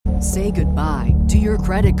Say goodbye to your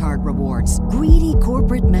credit card rewards. Greedy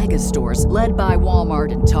corporate mega stores, led by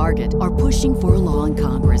Walmart and Target, are pushing for a law in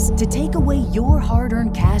Congress to take away your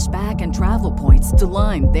hard-earned cash back and travel points to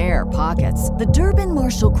line their pockets. The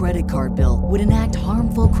Durbin-Marshall credit card bill would enact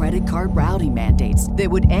harmful credit card routing mandates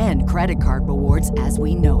that would end credit card rewards as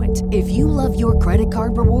we know it. If you love your credit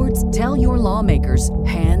card rewards, tell your lawmakers,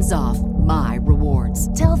 hands off my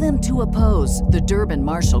rewards. Tell them to oppose the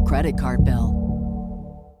Durbin-Marshall credit card bill.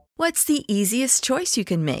 What's the easiest choice you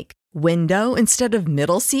can make? Window instead of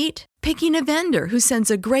middle seat? Picking a vendor who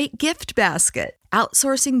sends a great gift basket?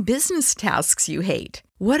 Outsourcing business tasks you hate?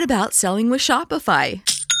 What about selling with Shopify?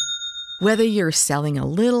 Whether you're selling a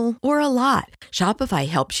little or a lot, Shopify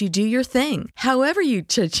helps you do your thing, however you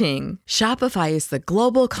cha-ching. Shopify is the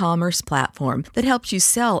global commerce platform that helps you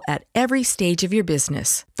sell at every stage of your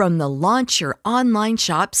business. From the launch your online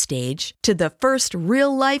shop stage to the first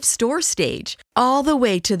real-life store stage, all the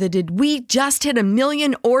way to the did we just hit 1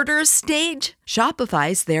 million orders stage.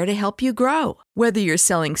 Shopify's there to help you grow. Whether you're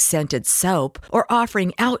selling scented soap or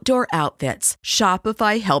offering outdoor outfits,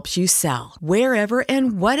 Shopify helps you sell. Wherever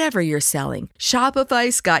and whatever you're selling,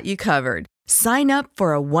 Shopify's got you covered. Sign up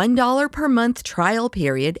for a $1 per month trial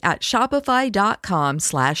period at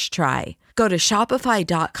shopify.com/try. Go to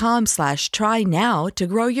shopify.com/try now to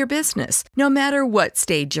grow your business, no matter what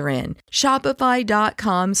stage you're in.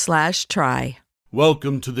 Shopify.com/try.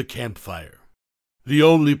 Welcome to the campfire, the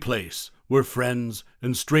only place where friends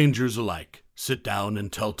and strangers alike sit down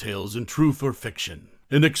and tell tales in truth or fiction,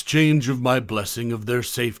 in exchange of my blessing of their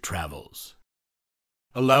safe travels.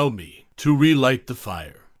 Allow me to relight the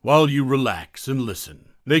fire while you relax and listen.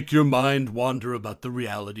 Make your mind wander about the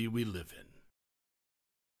reality we live in.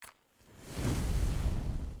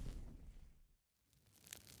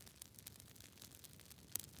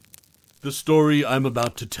 The story I'm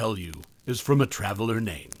about to tell you is from a traveler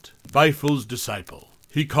named Bifil's Disciple.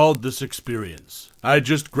 He called this experience, I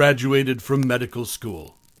just graduated from medical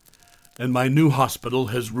school, and my new hospital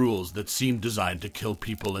has rules that seem designed to kill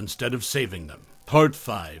people instead of saving them. Part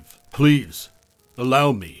 5. Please,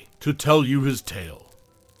 allow me to tell you his tale.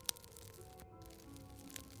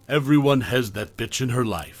 Everyone has that bitch in her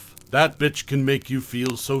life. That bitch can make you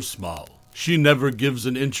feel so small. She never gives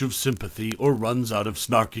an inch of sympathy or runs out of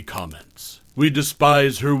snarky comments. We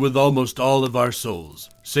despise her with almost all of our souls,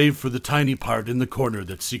 save for the tiny part in the corner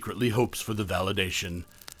that secretly hopes for the validation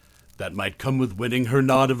that might come with winning her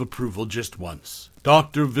nod of approval just once.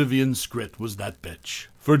 Dr. Vivian Scritt was that bitch.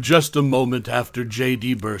 For just a moment after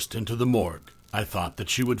J.D. burst into the morgue, I thought that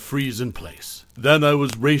she would freeze in place. Then I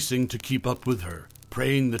was racing to keep up with her,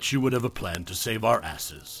 praying that she would have a plan to save our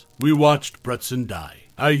asses. We watched Bretzen die.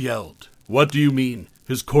 I yelled, "What do you mean?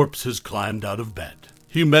 His corpse has climbed out of bed."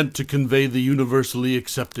 He meant to convey the universally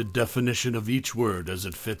accepted definition of each word as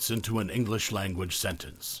it fits into an English language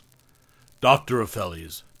sentence. Dr.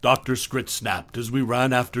 Apheles, Dr. Scritt snapped as we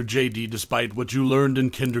ran after J.D. despite what you learned in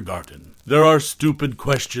kindergarten. There are stupid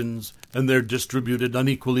questions, and they're distributed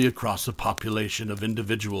unequally across a population of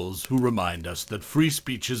individuals who remind us that free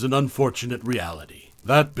speech is an unfortunate reality.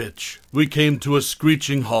 That bitch. We came to a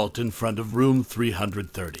screeching halt in front of room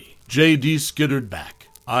 330. J.D. skittered back,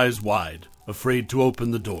 eyes wide, afraid to open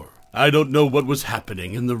the door. I don't know what was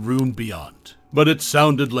happening in the room beyond, but it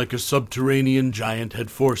sounded like a subterranean giant had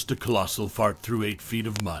forced a colossal fart through 8 feet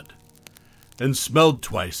of mud, and smelled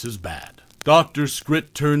twice as bad. Dr.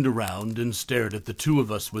 Scritt turned around and stared at the two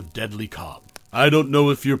of us with deadly calm. I don't know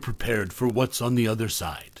if you're prepared for what's on the other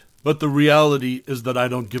side, but the reality is that I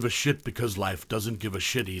don't give a shit because life doesn't give a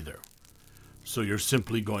shit either. So you're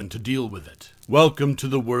simply going to deal with it. Welcome to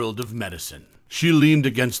the world of medicine. She leaned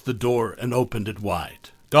against the door and opened it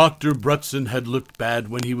wide. Dr. Bretzen had looked bad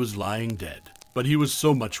when he was lying dead, but he was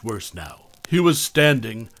so much worse now. He was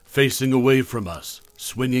standing, facing away from us,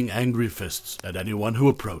 swinging angry fists at anyone who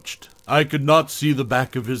approached. I could not see the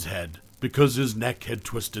back of his head, because his neck had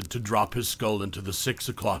twisted to drop his skull into the 6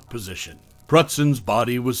 o'clock position. Bretzen's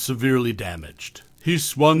body was severely damaged. He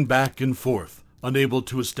swung back and forth, unable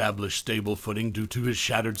to establish stable footing due to his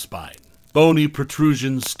shattered spine. Bony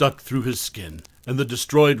protrusions stuck through his skin, and the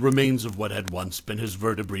destroyed remains of what had once been his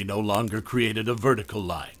vertebrae no longer created a vertical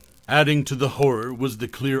line. Adding to the horror was the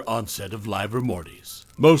clear onset of livor mortis.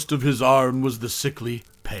 Most of his arm was the sickly,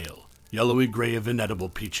 pale, yellowy gray of inedible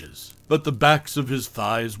peaches, but the backs of his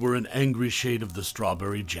thighs were an angry shade of the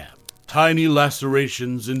strawberry jam. Tiny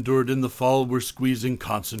lacerations endured in the fall were squeezing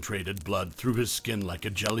concentrated blood through his skin like a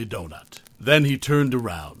jelly donut. Then he turned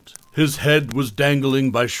around. His head was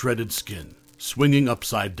dangling by shredded skin, swinging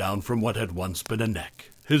upside down from what had once been a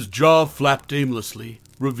neck. His jaw flapped aimlessly,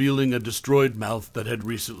 revealing a destroyed mouth that had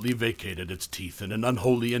recently vacated its teeth in an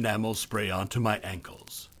unholy enamel spray onto my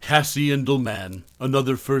ankles. Cassie Indelman,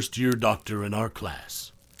 another first-year doctor in our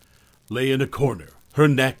class, lay in a corner. Her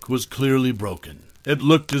neck was clearly broken. It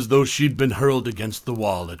looked as though she'd been hurled against the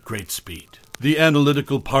wall at great speed. The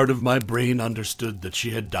analytical part of my brain understood that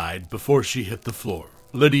she had died before she hit the floor.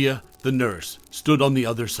 Lydia, the nurse, stood on the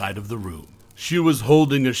other side of the room. She was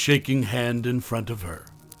holding a shaking hand in front of her,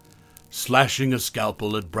 slashing a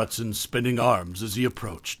scalpel at Brutson's spinning arms as he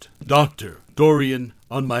approached. Dr. Dorian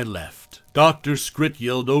on my left. Dr. Scrit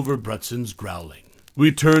yelled over Brutson's growling.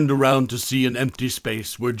 We turned around to see an empty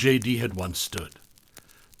space where J.D. had once stood,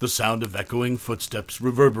 the sound of echoing footsteps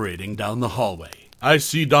reverberating down the hallway. I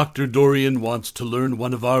see Dr. Dorian wants to learn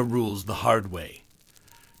one of our rules the hard way.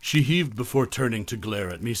 She heaved before turning to glare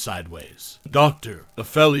at me sideways. Dr.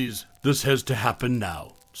 Apelles, this has to happen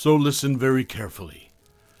now, so listen very carefully.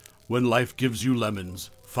 When life gives you lemons,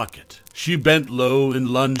 fuck it. She bent low and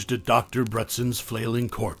lunged at Dr. Brutson's flailing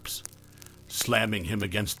corpse, slamming him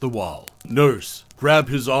against the wall. Nurse, grab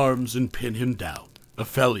his arms and pin him down.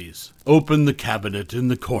 Apelles, open the cabinet in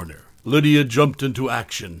the corner. Lydia jumped into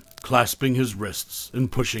action, clasping his wrists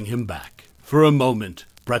and pushing him back. For a moment,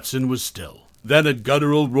 Brutson was still. Then a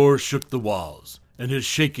guttural roar shook the walls, and his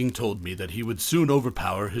shaking told me that he would soon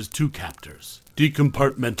overpower his two captors.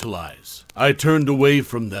 Decompartmentalize. I turned away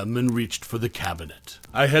from them and reached for the cabinet.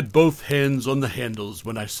 I had both hands on the handles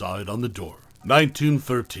when I saw it on the door.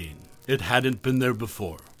 1913. It hadn't been there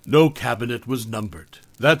before. No cabinet was numbered.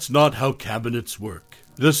 That's not how cabinets work.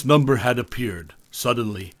 This number had appeared,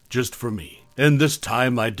 suddenly, just for me. And this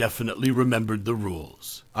time I definitely remembered the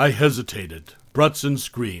rules. I hesitated. Brutson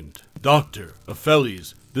screamed, Dr.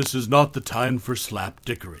 Apelles, this is not the time for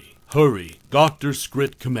slapdickery. Hurry, Dr.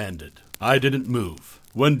 Scrit commanded. I didn't move.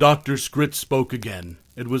 When Dr. Scrit spoke again,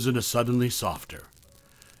 it was in a suddenly softer,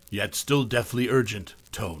 yet still deathly urgent,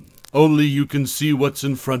 tone. Only you can see what's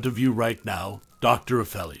in front of you right now, Dr.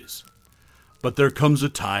 Apelles. But there comes a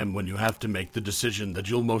time when you have to make the decision that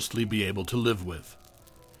you'll mostly be able to live with.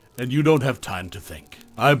 And you don't have time to think.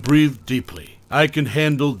 I breathed deeply. I can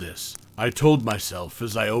handle this, I told myself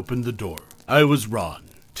as I opened the door. I was wrong.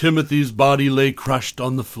 Timothy's body lay crushed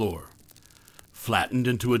on the floor, flattened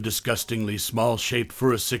into a disgustingly small shape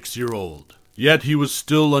for a 6-year-old. Yet he was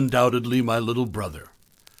still undoubtedly my little brother,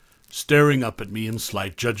 staring up at me in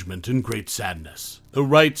slight judgment and great sadness. The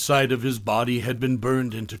right side of his body had been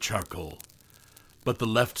burned into charcoal, but the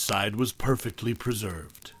left side was perfectly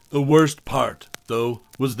preserved. The worst part, though,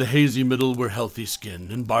 was the hazy middle where healthy skin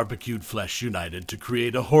and barbecued flesh united to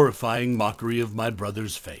create a horrifying mockery of my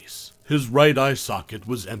brother's face. His right eye socket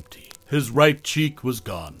was empty. His right cheek was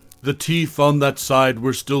gone. The teeth on that side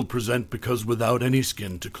were still present because without any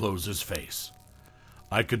skin to close his face,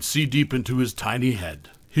 I could see deep into his tiny head.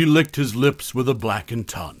 He licked his lips with a blackened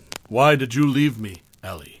tongue. Why did you leave me,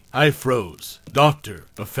 Ellie? I froze. Dr.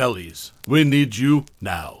 Apelles, we need you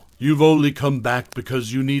now. You've only come back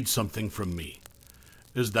because you need something from me.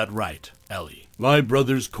 Is that right, Ellie? My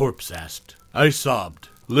brother's corpse asked. I sobbed.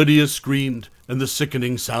 Lydia screamed, and the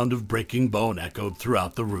sickening sound of breaking bone echoed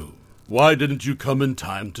throughout the room. Why didn't you come in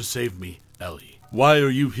time to save me, Ellie? Why are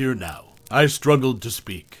you here now? I struggled to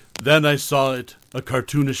speak. Then I saw it, a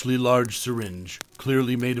cartoonishly large syringe,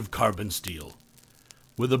 clearly made of carbon steel,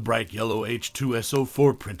 with a bright yellow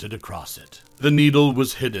H2SO4 printed across it. The needle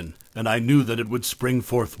was hidden, and I knew that it would spring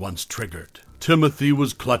forth once triggered. Timothy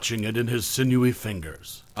was clutching it in his sinewy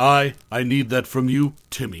fingers. I need that from you,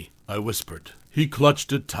 Timmy, I whispered. He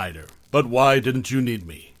clutched it tighter. But why didn't you need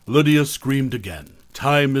me? Lydia screamed again.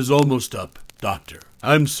 Time is almost up, Doctor.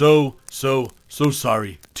 I'm so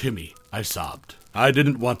sorry, Timmy, I sobbed. I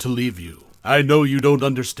didn't want to leave you. I know you don't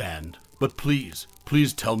understand, but please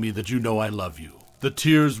tell me that you know I love you. The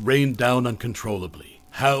tears rained down uncontrollably.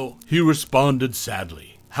 How? He responded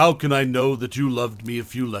sadly. How can I know that you loved me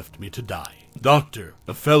if you left me to die? Dr.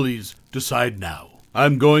 Apelles, decide now.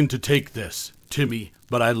 I'm going to take this, Timmy,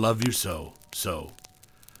 but I love you so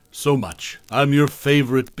much. I'm your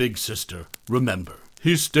favorite big sister, remember.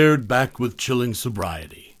 He stared back with chilling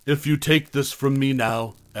sobriety. If you take this from me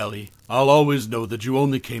now, Ellie, I'll always know that you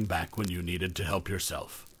only came back when you needed to help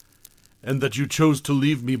yourself, and that you chose to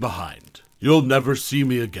leave me behind. You'll never see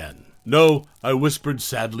me again. No, I whispered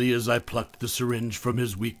sadly as I plucked the syringe from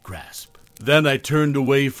his weak grasp. Then I turned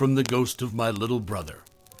away from the ghost of my little brother,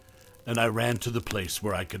 and I ran to the place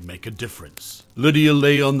where I could make a difference. Lydia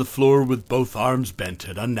lay on the floor with both arms bent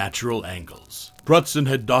at unnatural angles. Brutson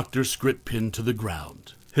had Dr. Scrit pinned to the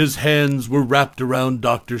ground. His hands were wrapped around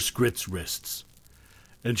Dr. Scrit's wrists,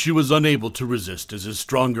 and she was unable to resist as his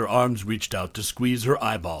stronger arms reached out to squeeze her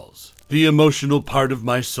eyeballs. The emotional part of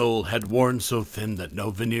my soul had worn so thin that no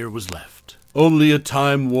veneer was left. Only a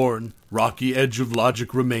time-worn, rocky edge of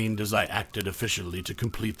logic remained as I acted efficiently to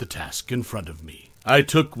complete the task in front of me. I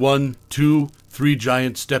took 1, 2, 3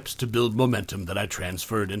 giant steps to build momentum that I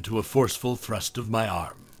transferred into a forceful thrust of my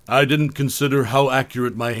arm. I didn't consider how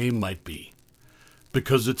accurate my aim might be,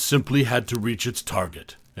 because it simply had to reach its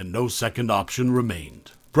target, and no second option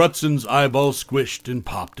remained. Brutson's eyeball squished and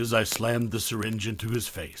popped as I slammed the syringe into his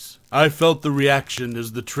face. I felt the reaction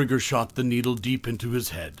as the trigger shot the needle deep into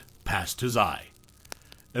his head, past his eye,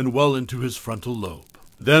 and well into his frontal lobe.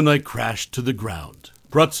 Then I crashed to the ground.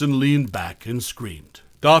 Brutson leaned back and screamed.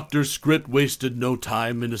 Dr. Scrit wasted no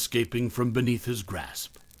time in escaping from beneath his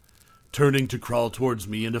grasp, turning to crawl towards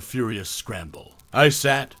me in a furious scramble. I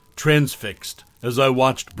sat, transfixed, as I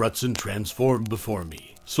watched Brutson transform before me.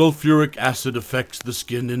 Sulfuric acid affects the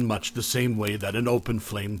skin in much the same way that an open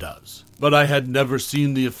flame does, but I had never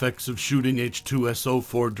seen the effects of shooting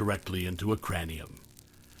H2SO4 directly into a cranium,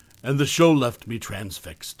 and the show left me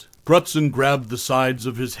transfixed. Brutson grabbed the sides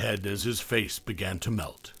of his head as his face began to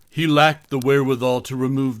melt. He lacked the wherewithal to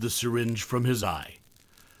remove the syringe from his eye,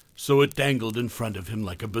 so it dangled in front of him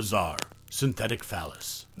like a bizarre, synthetic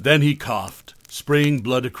phallus. Then he coughed, spraying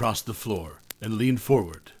blood across the floor, and leaned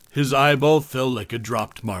forward. His eyeball fell like a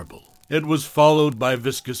dropped marble. It was followed by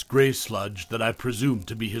viscous gray sludge that I presumed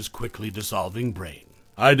to be his quickly dissolving brain.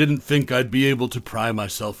 I didn't think I'd be able to pry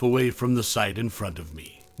myself away from the sight in front of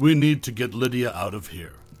me. We need to get Lydia out of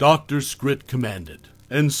here, Dr. Scrit commanded,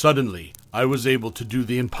 and suddenly I was able to do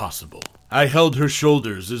the impossible. I held her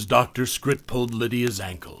shoulders as Dr. Scrit pulled Lydia's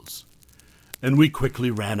ankles, and we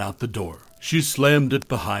quickly ran out the door. She slammed it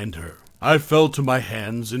behind her. I fell to my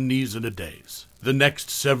hands and knees in a daze. The next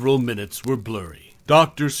several minutes were blurry.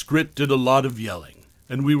 Dr. Scrit did a lot of yelling,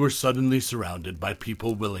 and we were suddenly surrounded by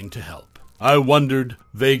people willing to help. I wondered,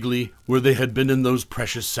 vaguely, where they had been in those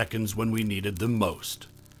precious seconds when we needed them most.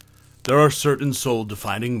 There are certain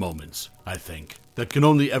soul-defining moments, I think, that can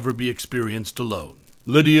only ever be experienced alone.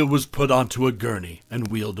 Lydia was put onto a gurney and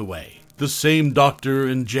wheeled away. The same doctor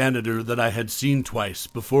and janitor that I had seen twice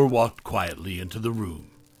before walked quietly into the room,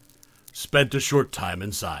 spent a short time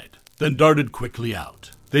inside, then darted quickly out.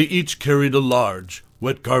 They each carried a large,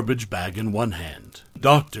 wet garbage bag in one hand.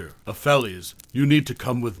 Dr. Apheles, you need to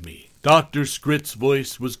come with me. Dr. Scrit's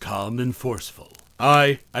voice was calm and forceful.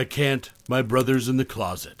 I can't. My brother's in the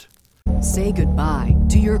closet. Say goodbye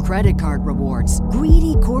to your credit card rewards.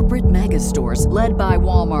 Greedy corporate mega stores, led by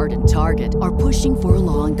Walmart and Target, are pushing for a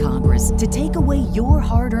law in Congress to take away your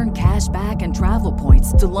hard-earned cash back and travel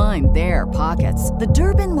points to line their pockets. The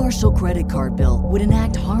Durbin-Marshall credit card bill would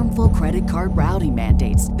enact harmful credit card routing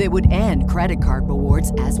mandates that would end credit card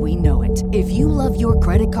rewards as we know it. If you love your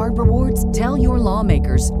credit card rewards, tell your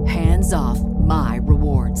lawmakers, hands off my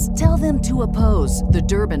rewards. Tell them to oppose the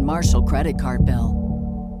Durbin-Marshall credit card bill.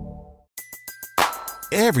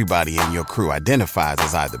 Everybody in your crew identifies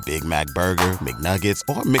as either Big Mac Burger, McNuggets,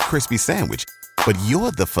 or McCrispy Sandwich. But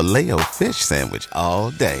you're the Filet-O-Fish Sandwich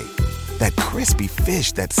all day. That crispy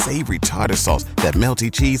fish, that savory tartar sauce, that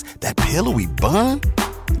melty cheese, that pillowy bun.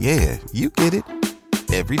 Yeah, you get it.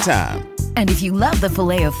 Every time. And if you love the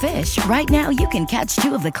Filet-O-Fish, right now you can catch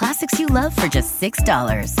two of the classics you love for just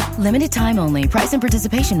 $6. Limited time only. Price and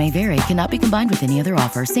participation may vary. Cannot be combined with any other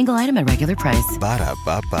offer. Single item at regular price.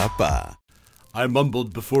 Ba-da-ba-ba-ba. I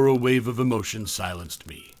mumbled before a wave of emotion silenced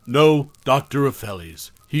me. No, Dr.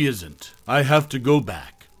 Apheles, he isn't. I have to go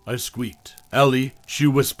back, I squeaked. Ellie, she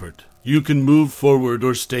whispered, you can move forward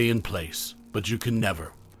or stay in place, but you can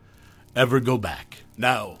never, ever go back.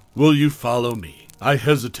 Now, will you follow me? I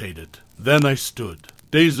hesitated. Then I stood.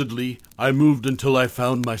 Dazedly, I moved until I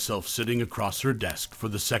found myself sitting across her desk for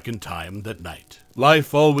the second time that night.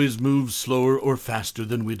 Life always moves slower or faster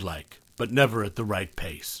than we'd like, but never at the right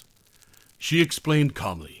pace. She explained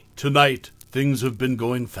calmly, tonight, things have been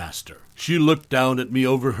going faster. She looked down at me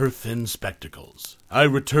over her thin spectacles. I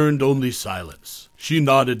returned only silence. She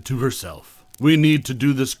nodded to herself. We need to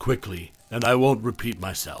do this quickly, and I won't repeat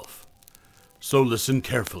myself. So listen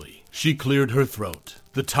carefully. She cleared her throat.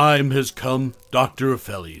 The time has come, Dr.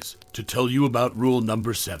 Apheles, to tell you about rule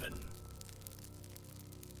number 7.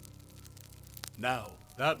 Now,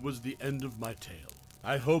 that was the end of my tale.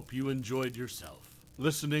 I hope you enjoyed yourself,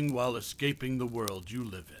 listening while escaping the world you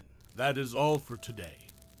live in. That is all for today.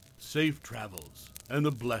 Safe travels, and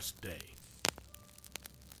a blessed day.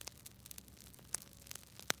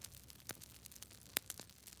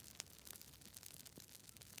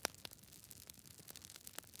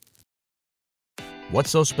 What's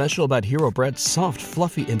so special about Hero Bread's soft,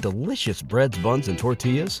 fluffy, and delicious breads, buns, and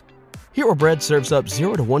tortillas? Hero Bread serves up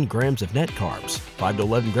 0 to 1 grams of net carbs, 5 to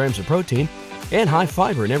 11 grams of protein, and high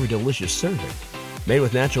fiber in every delicious serving. Made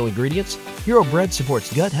with natural ingredients, Hero Bread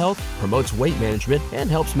supports gut health, promotes weight management, and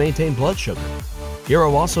helps maintain blood sugar.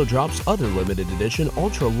 Hero also drops other limited edition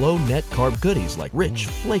ultra-low net carb goodies like rich,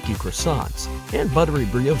 flaky croissants and buttery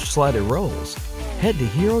brioche slider rolls. Head to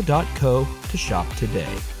hero.co to shop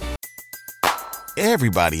today.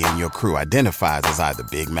 Everybody in your crew identifies as either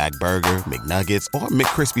Big Mac Burger, McNuggets, or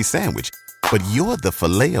McCrispy Sandwich. But you're the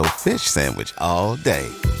Filet-O-Fish Sandwich all day.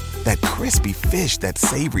 That crispy fish, that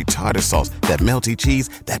savory tartar sauce, that melty cheese,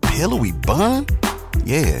 that pillowy bun.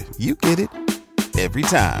 Yeah, you get it. Every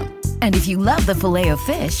time. And if you love the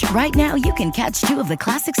Filet-O-Fish, right now you can catch 2 of the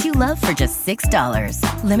classics you love for just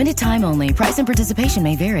 $6. Limited time only. Price and participation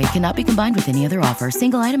may vary. Cannot be combined with any other offer.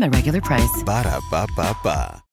 Single item at regular price. Ba-da-ba-ba-ba.